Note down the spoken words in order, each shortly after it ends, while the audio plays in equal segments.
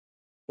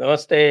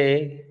नमस्ते,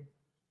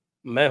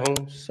 मैं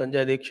हूँ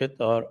संजय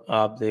दीक्षित और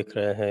आप देख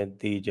रहे हैं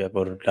दी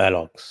जयपुर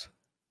डायलॉग्स।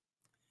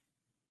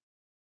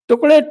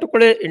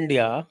 टुकड़े-टुकड़े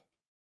इंडिया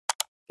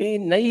की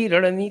नई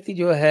रणनीति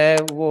जो है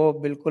वो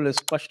बिल्कुल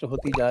स्पष्ट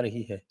होती जा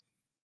रही है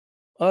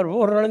और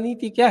वो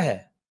रणनीति क्या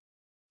है?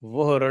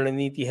 वो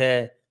रणनीति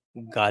है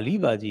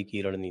गालीबाजी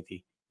की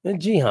रणनीति।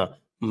 जी हाँ,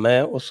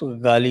 मैं उस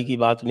गाली की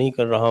बात नहीं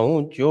कर रहा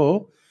हूँ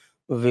जो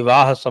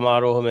विवाह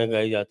समारोह में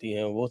गाई जाती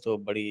हैं, वो तो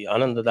बड़ी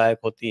आनंददायक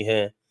होती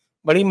हैं,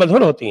 बड़ी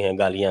मधुर होती हैं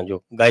गालियाँ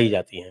जो गाई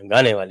जाती हैं,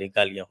 गाने वाली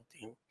गालियाँ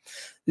होती हैं।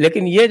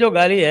 लेकिन ये जो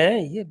गाली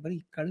है, ये बड़ी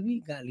कड़वी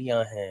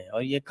गालियाँ हैं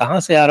और ये कहाँ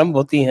से आरंभ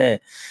होती हैं?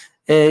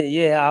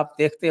 ये आप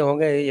देखते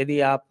होंगे यदि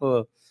आप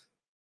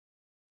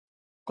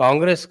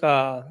कांग्रेस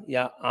का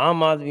या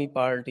आम आदमी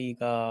पार्टी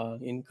का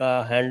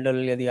इनका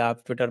हैंडल यदि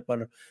आप ट्विटर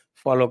पर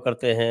फॉलो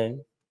करते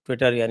हैं,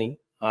 ट्विटर यानी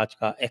आज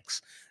का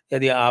एक्स,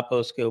 यदि आप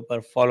उसके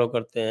ऊपर फॉलो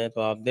करते हैं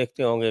तो आप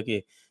देखते होंगे कि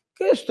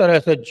किस तरह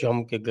से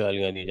जम के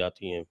गालियाँ दी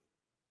जाती हैं।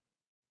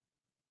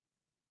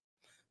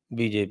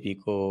 बीजेपी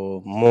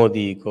को,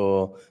 मोदी को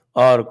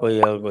और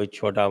कोई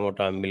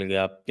छोटा-मोटा मिल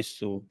गया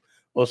पिस्सू,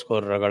 उसको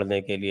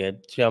रगड़ने के लिए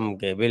जम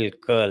के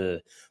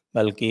बिल्कुल।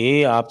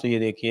 बल्कि आप तो ये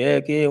देखिए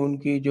कि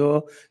उनकी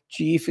जो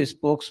चीफ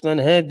स्पोक्समैन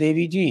है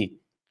देवी जी,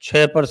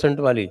 6%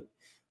 वाली,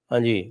 हाँ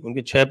जी,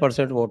 उनके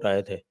 6% वोट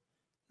आए थे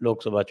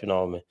लोकसभा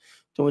चुनाव में।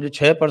 तो वो जो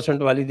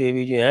 6% वाली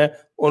देवी जी हैं,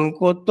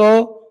 उनको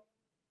तो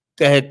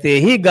कहते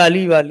ही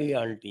गाली वाली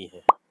आंटी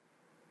हैं।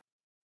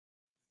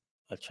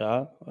 अच्छा,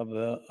 अब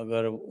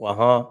अगर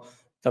वहाँ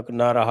तक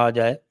ना रहा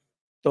जाए,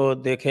 तो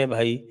देखें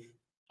भाई,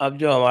 अब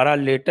जो हमारा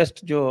लेटेस्ट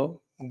जो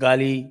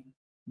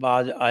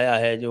गालीबाज़ आया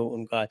है, जो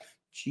उनका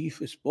चीफ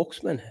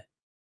स्पोक्समैन है,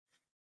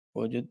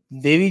 वो जो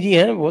देवी जी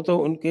हैं, वो तो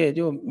उनके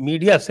जो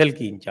मीडिया सेल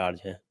की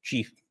इंचार्ज हैं,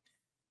 चीफ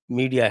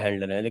मीडिया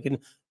हैंडलर हैं। लेकिन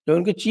जो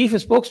उनके चीफ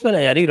स्पोक्समैन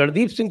हैं, यानी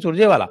रणदीप सिंह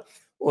सुरजेवाला,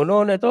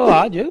 उन्होंने तो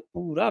आज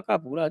पूरा का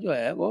पूरा जो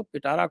है, वो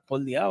पिटारा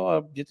खोल दिया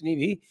और जितनी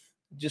भी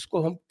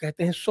जिसको हम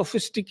कहते हैं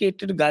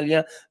सोफिस्टिकेटेड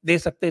गालियाँ दे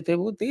सकते थे,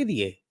 वो दे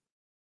दिए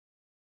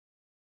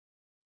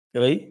कि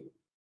भई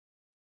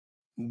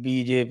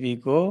बीजेपी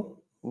को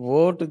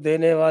वोट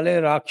देने वाले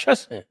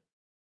राक्षस हैं।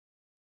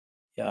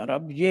 यार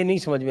अब ये नहीं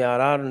समझ में आ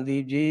रहा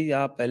रणदीप जी,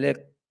 आप पहले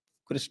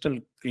क्रिस्टल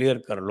क्लियर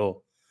कर लो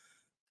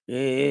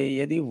कि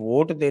यदि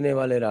वोट देने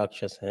वाले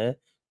राक्षस हैं,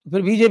 तो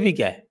फिर बीजेपी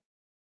क्या है?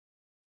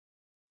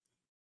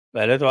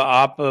 पहले तो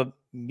आप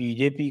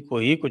बीजेपी को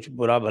ही कुछ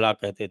बुरा-भला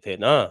कहते थे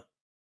ना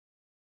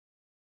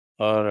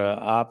और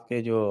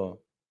आपके जो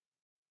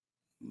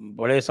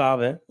बड़े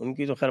साहब हैं,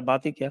 उनकी तो ख़ैर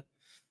बात ही क्या।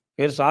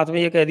 फिर साथ में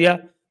ये कह दिया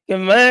कि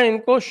मैं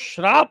इनको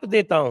श्राप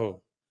देता हूँ।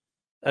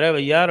 अरे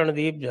भैया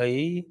रणदीप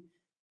भाई,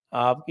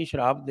 आपकी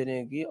श्राप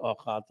देने की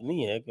औकात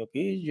नहीं है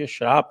क्योंकि जो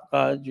श्राप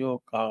का जो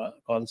का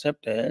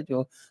कॉन्सेप्ट है,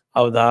 जो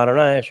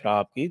अवधारणा है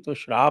श्राप की, तो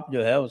श्राप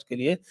जो है उसके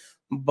लिए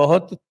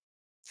बहुत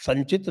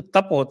संचित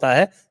तप होता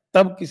है,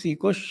 तब किसी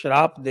को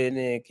श्राप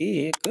देने की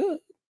एक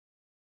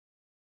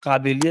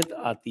काबिलियत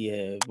आती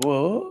है,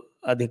 वो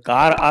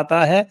अधिकार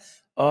आता है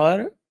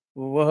और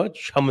वह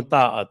क्षमता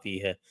आती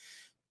है।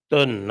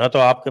 तो न तो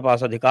आपके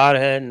पास अधिकार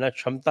है, न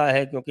क्षमता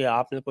है क्योंकि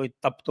आपने कोई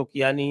तप तो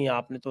किया नहीं,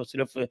 आपने तो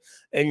सिर्फ़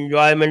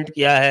एन्जॉयमेंट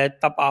किया है।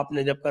 तप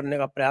आपने जब करने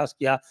का प्रयास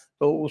किया,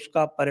 तो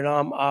उसका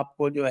परिणाम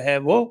आपको जो है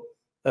वो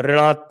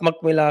ऋणात्मक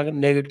मिला,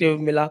 नेगेटिव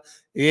मिला।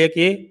 ये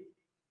कि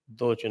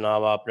 2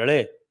 चुनाव आप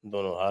लड़े,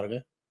 दोनों हार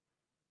गए।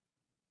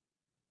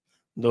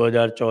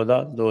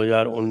 2014,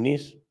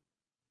 2019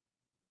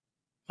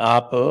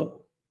 आप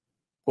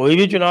कोई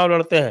भी चुनाव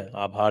लड़ते हैं,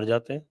 आप हार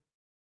जाते हैं।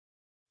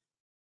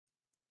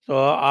 तो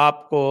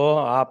आपको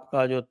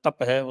आपका जो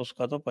तप है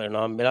उसका तो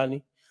परिणाम मिला नहीं।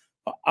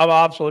 अब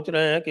आप सोच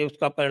रहे हैं कि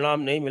उसका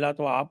परिणाम नहीं मिला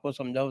तो आपको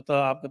संभवतः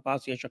आपके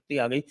पास ये शक्ति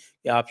आ गई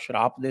कि आप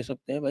श्राप दे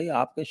सकते हैं। भई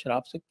आपके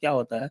श्राप से क्या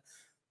होता है?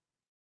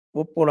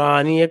 वो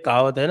पुरानी एक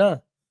कहावत है ना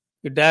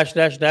कि डैश,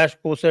 डैश, डैश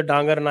कोसे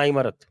डांगर नाई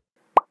मरत।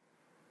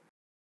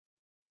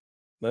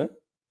 हैं?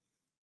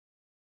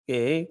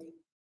 कि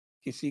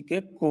किसी के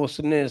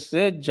कोसने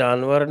से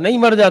जानवर नहीं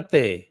मर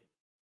जाते,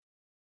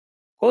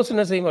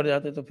 कोसने से ही मर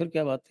जाते तो फिर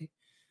क्या बात थी?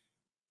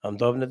 हम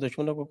तो अपने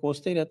दुश्मनों को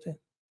कोसते ही रहते हैं।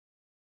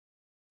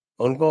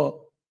 उनको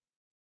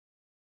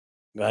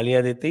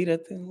गालियाँ देते ही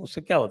रहते हैं,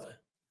 उससे क्या होता है?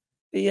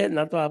 तो ये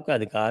ना तो आपका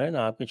अधिकार है,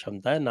 ना आपकी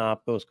क्षमता है, ना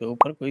आपको उसके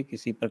ऊपर कोई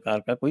किसी प्रकार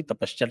का कोई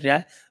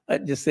तपश्चर्या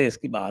है जिससे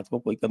इसकी बात को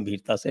कोई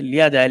गंभीरता से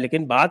लिया जाए।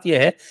 लेकिन बात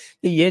ये है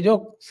कि ये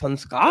जो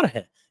संस्कार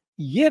हैं,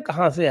 ये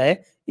कहाँ से आए?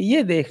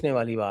 ये देखने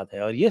वाली बात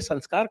है और ये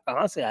संस्कार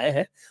कहाँ से आए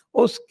हैं,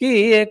 उसकी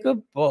एक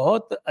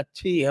बहुत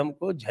अच्छी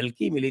हमको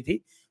झलकी मिली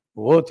थी।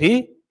 वो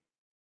थी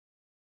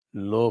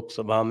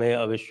लोकसभा में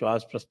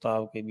अविश्वास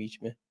प्रस्ताव के बीच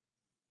में।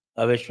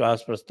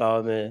 अविश्वास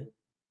प्रस्ताव में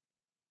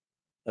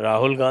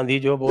राहुल गांधी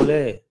जो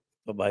बोले,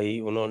 तो भाई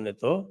उन्होंने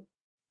तो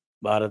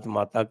भारत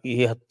माता की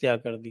ही हत्या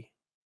कर दी।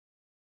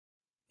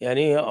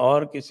 यानी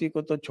और किसी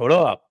को तो छोड़ो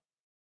आप,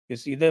 कि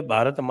सीधे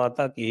भारत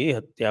माता की ही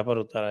हत्या पर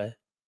उतर आए।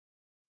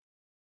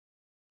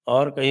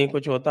 और कहीं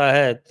कुछ होता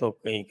है तो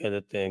कहीं कह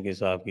देते हैं कि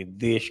साहब की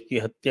देश की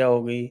हत्या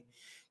हो गई,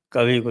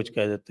 कभी कुछ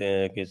कह देते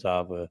हैं कि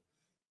साहब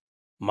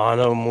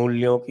मानव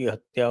मूल्यों की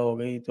हत्या हो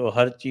गई, तो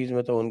हर चीज़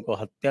में तो उनको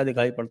हत्या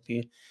दिखाई पड़ती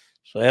है।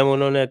 स्वयं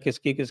उन्होंने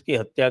किसकी-किसकी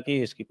हत्या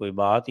की, इसकी कोई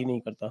बात ही नहीं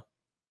करता।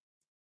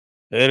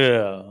 फिर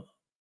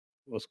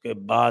उसके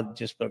बाद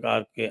जिस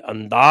प्रकार के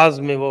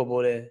अंदाज़ में वो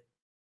बोले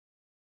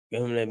कि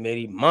हमने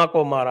मेरी माँ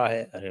को मारा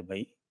है। अरे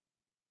भई!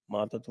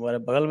 माँ तो तुम्हारे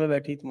बगल में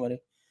बैठी तुम्हारे,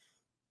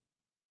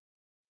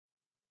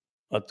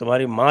 और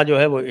तुम्हारी माँ जो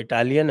है वो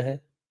इटालियन है।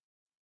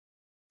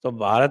 तो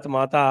भारत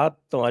माता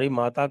तुम्हारी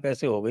माता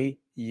कैसे हो गई,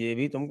 ये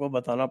भी तुमको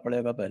बताना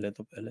पड़ेगा पहले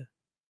तो पहले।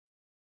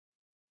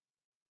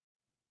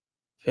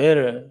 फिर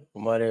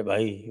हमारे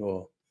भाई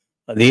वो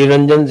अधीर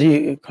रंजन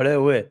जी खड़े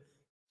हुए,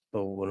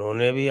 तो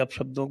उन्होंने भी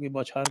अपशब्दों की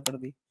बौछार कर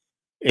दी।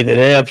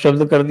 इतने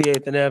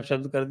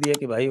अपशब्द कर दिए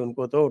कि भाई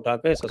उनको तो उठा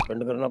के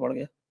सस्पेंड करना पड़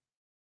गया।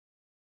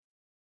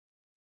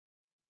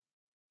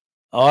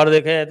 और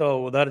देखें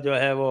तो उधर जो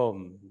है वो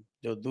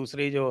जो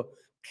दूसरी जो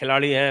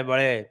खिलाड़ी हैं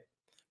बड़े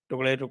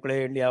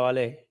टुकड़े-टुकड़े इंडिया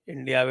वाले,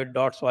 इंडिया विद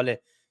डॉट्स वाले,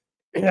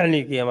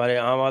 यानी कि हमारे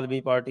आम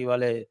आदमी पार्टी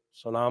वाले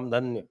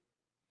सुनामधन्य,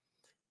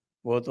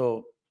 वो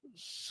तो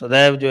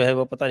सदैव जो है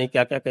वो पता नहीं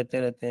क्या-क्या कहते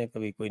रहते हैं,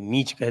 कभी कोई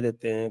नीच कह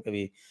देते हैं,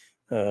 कभी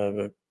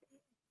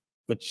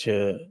कुछ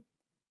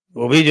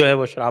वो भी जो है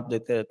वो श्राप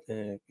देते रहते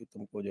हैं कि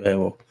तुमको जो है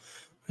वो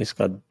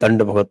इसका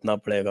दंड भुगतना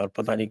पड़ेगा और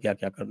पता नहीं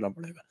क्या-क्या करना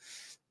पड़ेगा।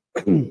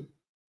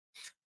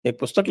 एक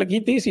पुस्तक लिखी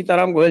थी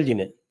सीताराम गोयल जी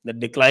ने, the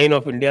decline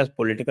of India's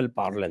political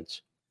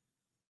parlance.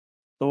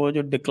 तो वो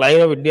जो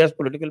decline of India's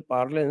political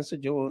parlance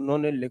जो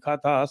उन्होंने लिखा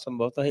था,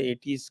 संभवतः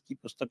 80s की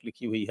पुस्तक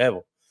लिखी हुई है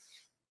वो।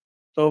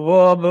 तो वो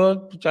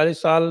अब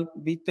 40 साल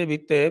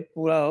बीतते-बीतते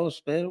पूरा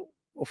उसमें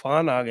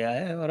उफान आ गया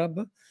है, और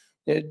अब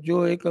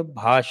जो एक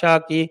भाषा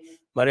की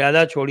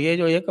मर्यादा छोड़िए,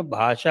 जो एक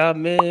भाषा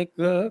में एक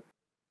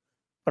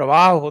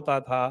प्रवाह होता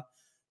था,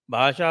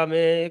 भाषा में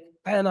एक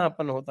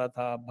पैनापन होता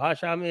था,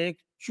 भाषा में एक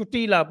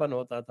चुटीलापन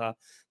होता था,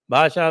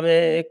 भाषा में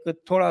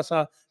एक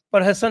थोड़ा-सा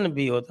प्रहसन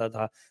भी होता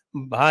था।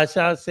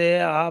 भाषा से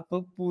आप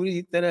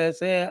पूरी तरह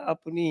से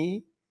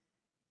अपनी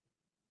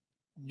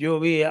जो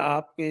भी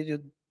आपके जो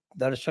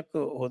दर्शक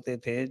होते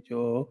थे,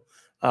 जो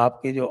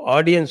आपकी जो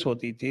ऑडियंस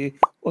होती थी,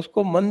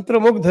 उसको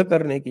मंत्रमुग्ध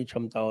करने की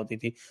क्षमता होती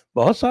थी।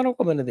 बहुत सारों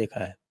को मैंने देखा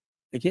है।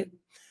 देखिए,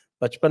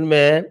 बचपन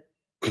में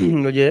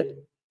मुझे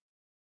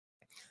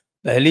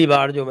पहली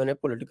बार जो मैंने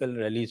पॉलिटिकल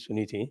रैली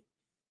सुनी थी,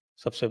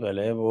 सबसे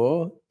पहले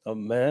वो तब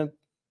मैं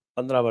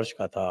 15 वर्ष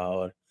का था,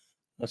 और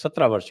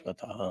 17 वर्ष का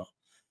था, हाँ।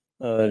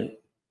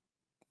 और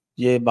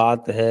ये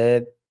बात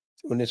है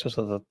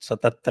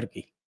 1977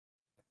 की।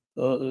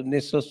 तो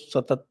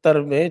 1977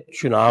 में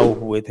चुनाव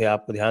हुए थे,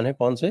 आपको ध्यान है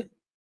कौन से?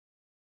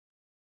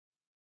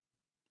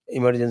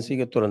 इमरजेंसी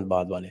के तुरंत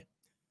बाद वाले।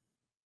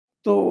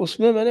 तो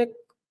उसमें मैंने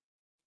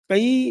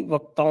कई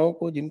वक्ताओं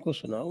को जिनको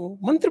सुना, वो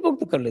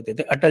मंत्रमुग्ध कर लेते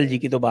थे। अटल जी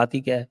की तो बात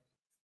ही क्या है।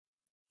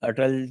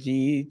 अटल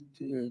जी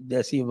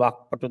जैसी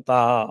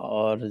वाक्पटुता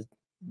और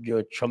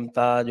जो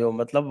क्षमता, जो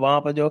मतलब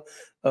वहाँ पे जो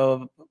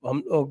हम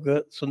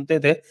लोग सुनते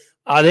थे,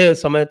 आधे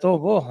समय तो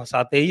वो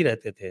हँसाते ही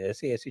रहते थे,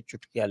 ऐसी-ऐसी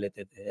चुटकियाँ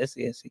लेते थे,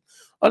 ऐसी-ऐसी,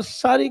 और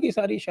सारी की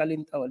सारी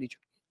शालीनता वाली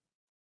चुटकी।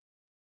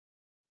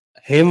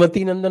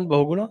 हेमवती नंदन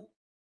बहुगुणा,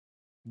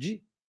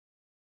 जी,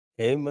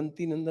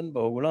 हेमवती नंदन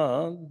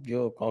बहुगुणा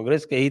जो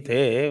कांग्रेस के ही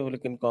थे,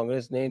 लेकिन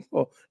कांग्रेस ने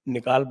इनको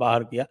निकाल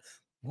बाहर किया।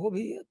 वो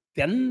भी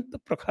अत्यंत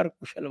प्रखर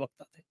कुशल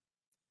वक्ता थे।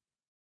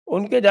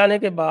 उनके जाने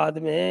के बाद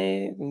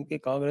में, उनके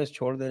कांग्रेस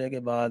छोड़ देने के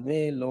बाद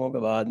में, इन लोगों के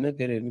बाद में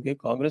फिर इनके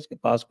कांग्रेस के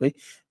पास कोई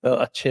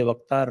अच्छे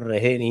वक्ता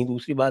रहे नहीं।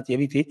 दूसरी बात ये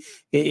भी थी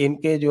कि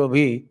इनके जो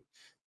भी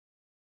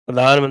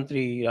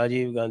प्रधानमंत्री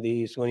राजीव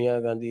गांधी, सोनिया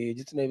गांधी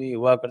जितने भी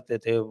हुआ करते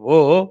थे,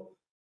 वो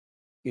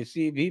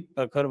किसी भी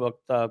प्रखर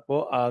वक्ता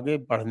को आगे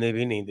बढ़ने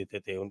भी नहीं देते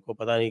थे। उनको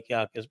पता नहीं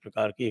क्या किस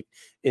प्रकार की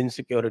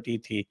इनसिक्योरिटी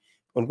थी।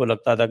 उनको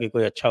लगता था कि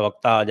कोई अच्छा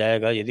वक्ता आ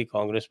जाएगा यदि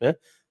कांग्रेस में।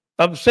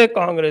 तब से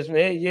कांग्रेस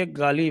में ये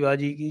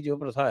गालीबाजी की जो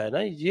प्रथा है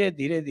ना, ये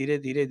धीरे-धीरे,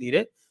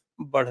 धीरे-धीरे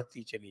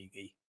बढ़ती चली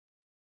गई।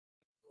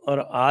 और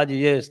आज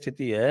ये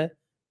स्थिति है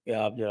कि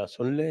आप ज़रा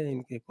सुन लें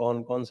इनके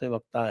कौन-कौन से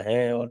वक्ता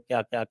हैं और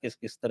क्या-क्या,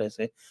 किस-किस तरह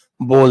से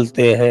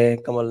बोलते हैं।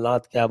 कमलनाथ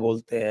क्या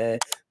बोलते हैं,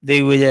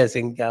 दिग्विजय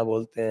सिंह क्या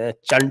बोलते हैं,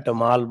 चंट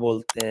माल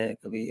बोलते हैं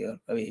कभी, और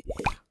कभी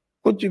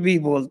कुछ भी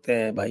बोलते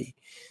हैं भाई।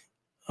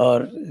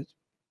 और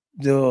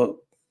जो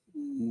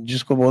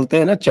जिसको बोलते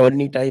हैं ना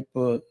चवन्नी टाइप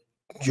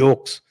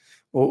जोक्स,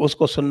 वो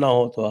उसको सुनना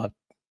हो तो आप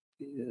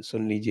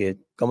सुन लीजिए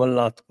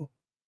कमलनाथ को,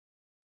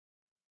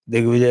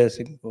 दिग्विजय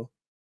सिंह को,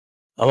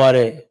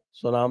 हमारे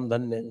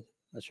स्वनामधन्य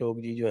अशोक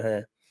जी जो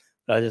हैं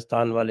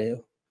राजस्थान वाले,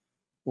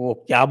 वो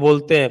क्या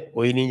बोलते हैं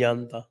कोई नहीं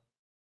जानता।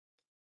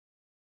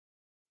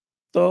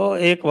 तो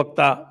एक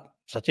वक्ता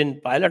सचिन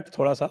पायलट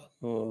थोड़ा-सा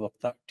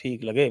वक्ता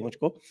ठीक लगे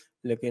मुझको,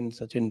 लेकिन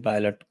सचिन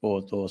पायलट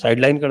को तो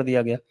साइडलाइन कर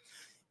दिया गया।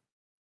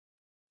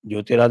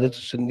 ज्योतिरादित्य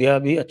सिंधिया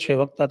भी अच्छे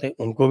वक्ता थे,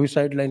 उनको भी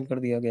साइडलाइन कर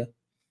दिया गया।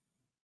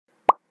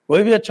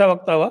 कोई भी अच्छा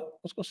वक्ता हुआ,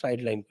 उसको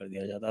साइडलाइन कर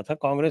दिया जाता था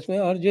कांग्रेस में।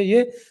 और जो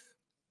ये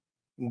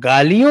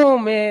गालियों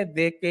में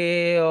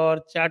देके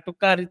और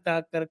चाटुकारिता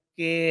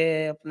करके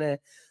अपने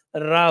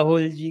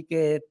राहुल जी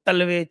के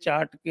तलवे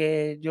चाट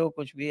के जो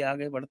कुछ भी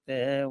आगे बढ़ते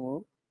हैं,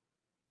 वो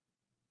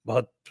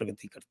बहुत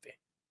प्रगति करते हैं।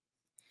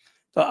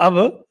 तो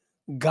अब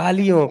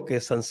गालियों के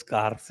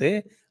संस्कार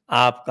से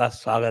आपका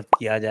स्वागत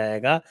किया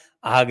जाएगा।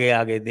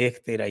 आगे-आगे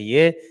देखते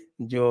रहिए,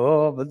 जो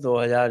अब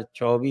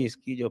 2024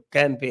 की जो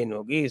कैंपेन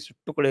होगी इस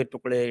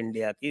टुकड़े-टुकड़े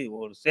इंडिया की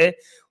ओर से,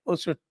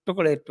 उस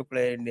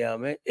टुकड़े-टुकड़े इंडिया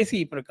में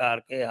इसी प्रकार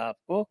के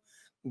आपको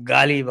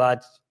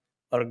गालीबाज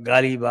और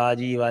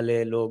गालीबाजी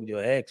वाले लोग जो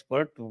है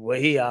एक्सपर्ट,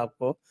 वही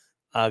आपको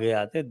आगे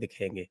आते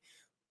दिखेंगे।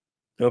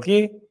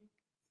 क्योंकि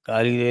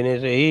गाली देने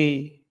से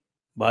ही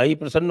भाई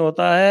प्रसन्न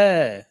होता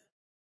है।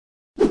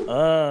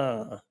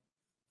 हाँ,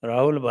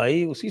 राहुल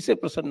भाई उसी से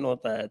प्रसन्न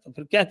होता है, तो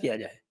फिर क्या किया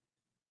जाए?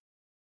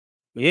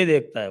 ये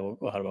देखता है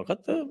वो हर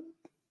वक़्त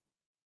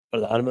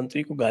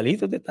प्रधानमंत्री को गाली ही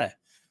तो देता है।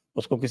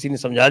 उसको किसी ने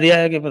समझा दिया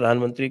है कि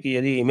प्रधानमंत्री की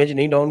यदि इमेज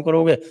नहीं डाउन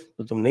करोगे,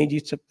 तो तुम नहीं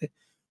जीत सकते।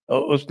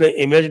 और उसने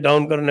इमेज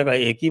डाउन करने का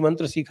एक ही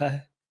मंत्र सीखा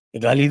है, कि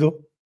गाली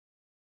दो।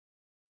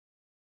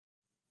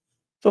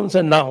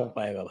 तुमसे ना हो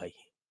पाएगा भाई।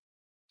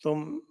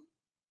 तुम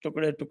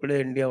टुकड़े-टुकड़े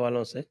इंडिया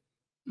वालों से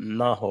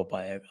ना हो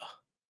पाएगा।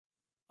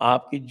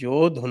 आपकी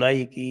जो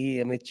धुनाई की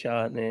अमित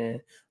शाह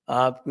ने,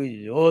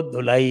 आपकी जो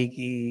धुलाई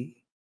की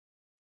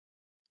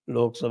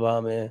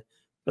लोकसभा में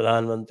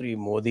प्रधानमंत्री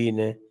मोदी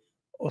ने,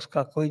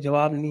 उसका कोई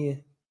जवाब नहीं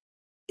है।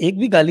 एक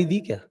भी गाली दी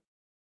क्या?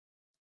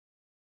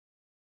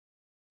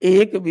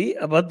 एक भी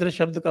अभद्र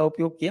शब्द का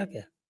उपयोग किया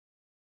क्या?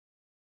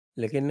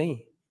 लेकिन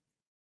नहीं,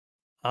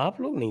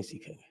 आप लोग नहीं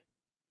सीखेंगे।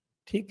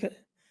 ठीक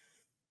है,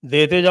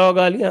 देते जाओ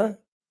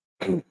गालियाँ,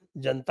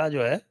 जनता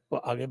जो है वो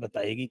आगे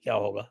बताएगी क्या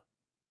होगा।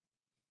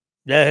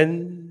 जय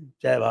हिंद,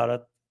 जय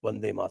भारत,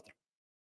 वंदे मातरम।